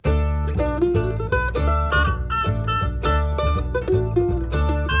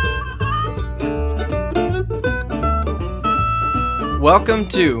Welcome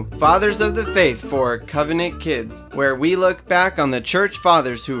to Fathers of the Faith for Covenant Kids, where we look back on the church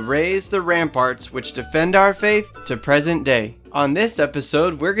fathers who raised the ramparts which defend our faith to present day. On this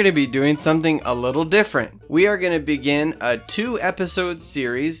episode, we're going to be doing something a little different. We are going to begin a 2-episode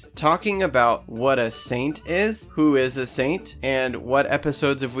series talking about what a saint is, who is a saint, and what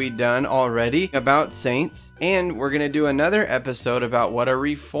episodes have we done already about saints. And we're going to do another episode about what a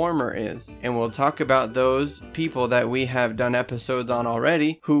reformer is. And we'll talk about those people that we have done episodes on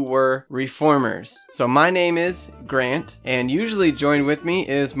already who were reformers. So my name is Grant, and usually joined with me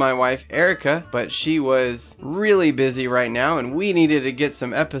is my wife Erica, but she was really busy right now and we needed to get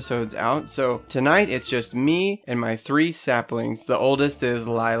some episodes out. So tonight it's just me and my 3 saplings. The oldest is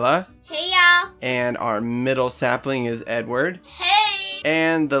Lila. Hey y'all. And our middle sapling is Edward. Hey.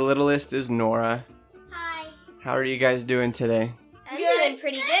 And the littlest is Nora. Hi. How are you guys doing today? I'm doing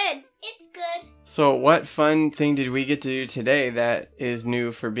pretty good. It's good. So what fun thing did we get to do today that is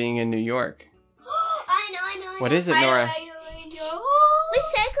new for being in New York? I know. What is it, Nora? I know.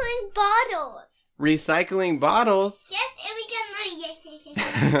 Recycling bottles. Recycling bottles? Yes, and we get money.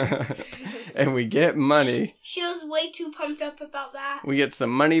 Yes. And we get money. She was way too pumped up about that. We get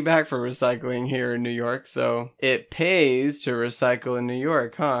some money back for recycling here in New York, so it pays to recycle in New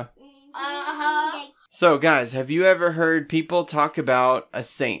York, huh? Uh-huh. So, guys, have you ever heard people talk about a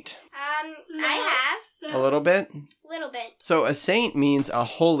saint? No. I have. A little bit? Little bit. So, a saint means a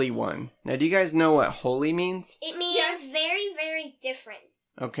holy one. Now, do you guys know what holy means? It means very, very different.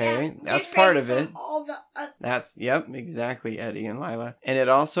 Okay, Yeah, that's part of it. All the Yep, exactly, Eddie and Lila. And it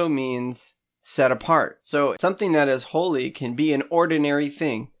also means set apart. So something that is holy can be an ordinary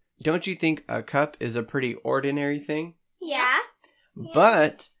thing. Don't you think a cup is a pretty ordinary thing? Yeah.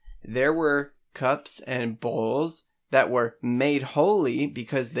 But there were cups and bowls that were made holy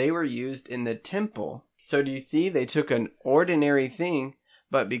because they were used in the temple. So do you see, they took an ordinary thing,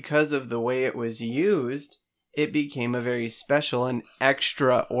 but because of the way it was used, it became a very special and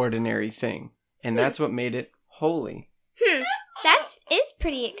extraordinary thing. And that's what made it holy. That is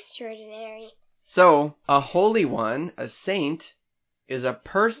pretty extraordinary. So, a holy one, a saint, is a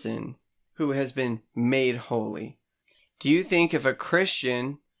person who has been made holy. Do you think if a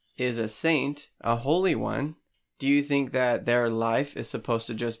Christian is a saint, a holy one, do you think that their life is supposed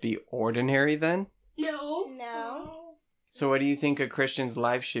to just be ordinary then? No. So what do you think a Christian's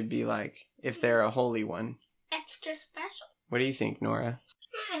life should be like if they're a holy one? Extra special. What do you think, Nora?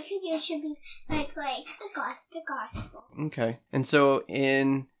 I think it should be like the gospel. Okay. And so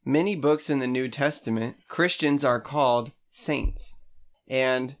in many books in the New Testament, Christians are called saints.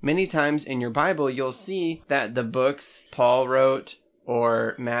 And many times in your Bible, you'll see that the books Paul wrote,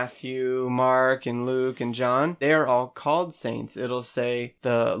 or Matthew, Mark, and Luke, and John, they are all called saints. It'll say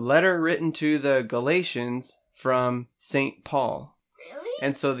the letter written to the Galatians from St. Paul. Really?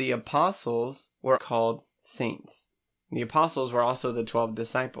 And so the apostles were called saints. The apostles were also the 12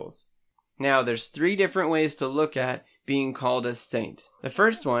 disciples. Now, there's 3 different ways to look at being called a saint. The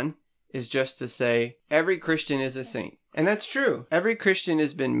first one is just to say every Christian is a saint. And that's true. Every Christian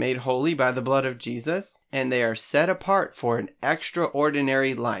has been made holy by the blood of Jesus, and they are set apart for an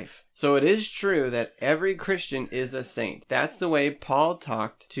extraordinary life. So it is true that every Christian is a saint. That's the way Paul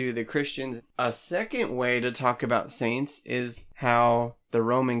talked to the Christians. A second way to talk about saints is how the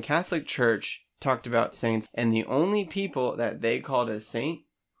Roman Catholic Church talked about saints, and the only people that they called a saint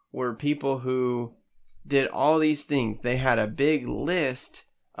were people who did all these things. They had a big list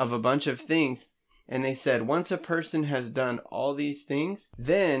of a bunch of things, and they said once a person has done all these things,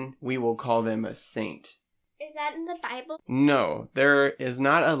 then we will call them a saint. Is that in the Bible? No, there is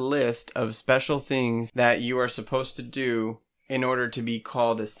not a list of special things that you are supposed to do in order to be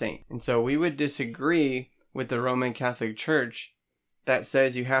called a saint. And so we would disagree with the Roman Catholic Church that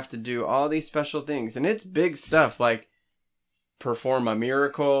says you have to do all these special things. And it's big stuff like perform a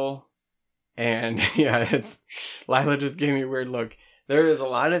miracle. And yeah, Lila just gave me a weird look. There is a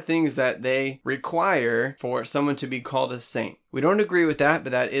lot of things that they require for someone to be called a saint. We don't agree with that,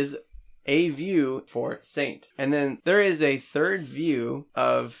 but that is a view for saint. And then there is a third view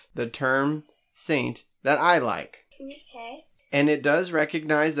of the term saint that I like. Okay. And it does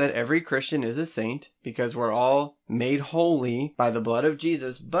recognize that every Christian is a saint because we're all made holy by the blood of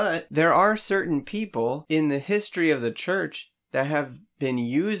Jesus. But there are certain people in the history of the church that have been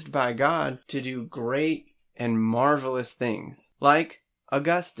used by God to do great and marvelous things. Like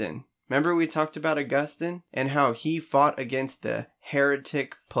Augustine. Remember we talked about Augustine and how he fought against the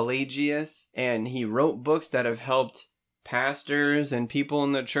heretic Pelagius, and he wrote books that have helped pastors and people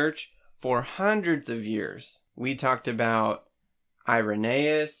in the church for hundreds of years. We talked about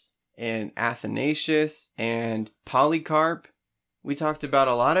Irenaeus and Athanasius and Polycarp we talked about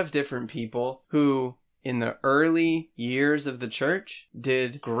a lot of different people who, in the early years of the church,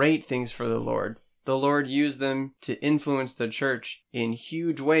 did great things for the Lord. The Lord used them to influence the church in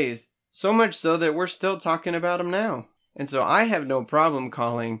huge ways, so much so that we're still talking about them now. And so I have no problem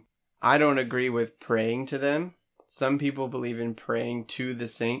I don't agree with praying to them. Some people believe in praying to the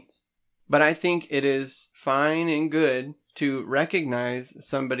saints. But I think it is fine and good to recognize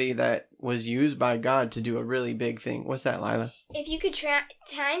somebody that was used by God to do a really big thing. What's that, Lila? If you could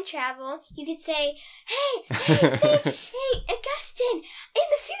time travel, you could say, hey, Augustine, in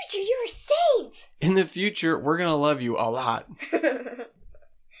the future, you're a saint. In the future, we're going to love you a lot.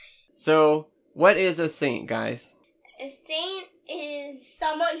 So, what is a saint, guys? A saint is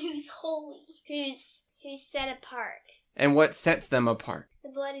Someone who's holy. who's set apart. And what sets them apart? The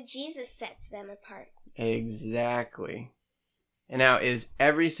blood of Jesus sets them apart. Exactly. And now, is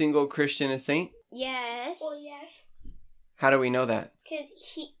every single Christian a saint? Yes. Well, yes. How do we know that? Because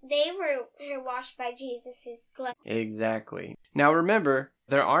they were washed by Jesus' blood. Exactly. Now remember,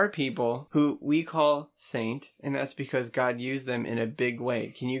 there are people who we call saint, and that's because God used them in a big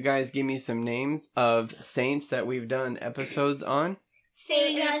way. Can you guys give me some names of saints that we've done episodes on?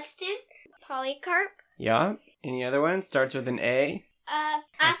 Saint Augustine. Polycarp. Yeah. Any other one? Starts with an A.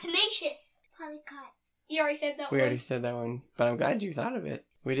 Athanasius. Polycarp. You already said that We one. already said that one, but I'm glad you thought of it.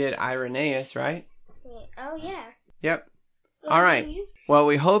 We did Irenaeus, right? Oh, yeah. Yep. All right. Well,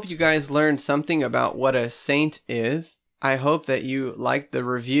 we hope you guys learned something about what a saint is. I hope that you liked the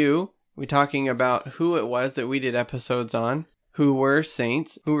review. We're talking about who it was that we did episodes on, who were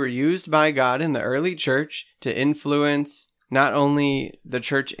saints, who were used by God in the early church to influence not only the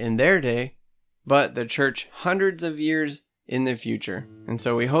church in their day, but the church hundreds of years in the future. And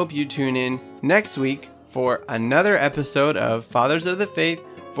so we hope you tune in next week for another episode of Fathers of the Faith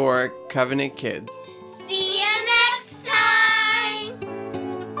for Covenant Kids.